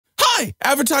Hi,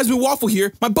 Advertisement Waffle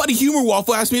here. My buddy Humor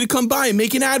Waffle asked me to come by and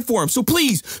make an ad for him. So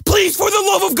please, please, for the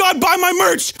love of God, buy my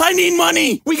merch. I need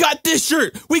money. We got this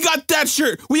shirt. We got that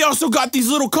shirt. We also got these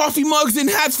little coffee mugs and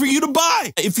hats for you to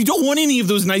buy. If you don't want any of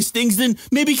those nice things, then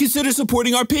maybe consider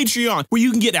supporting our Patreon, where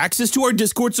you can get access to our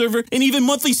Discord server and even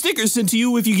monthly stickers sent to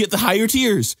you if you get the higher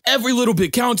tiers. Every little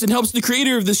bit counts and helps the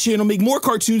creator of this channel make more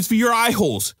cartoons for your eye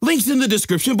holes. Links in the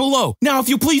description below. Now, if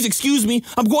you'll please excuse me,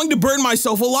 I'm going to burn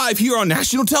myself alive here on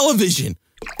national television.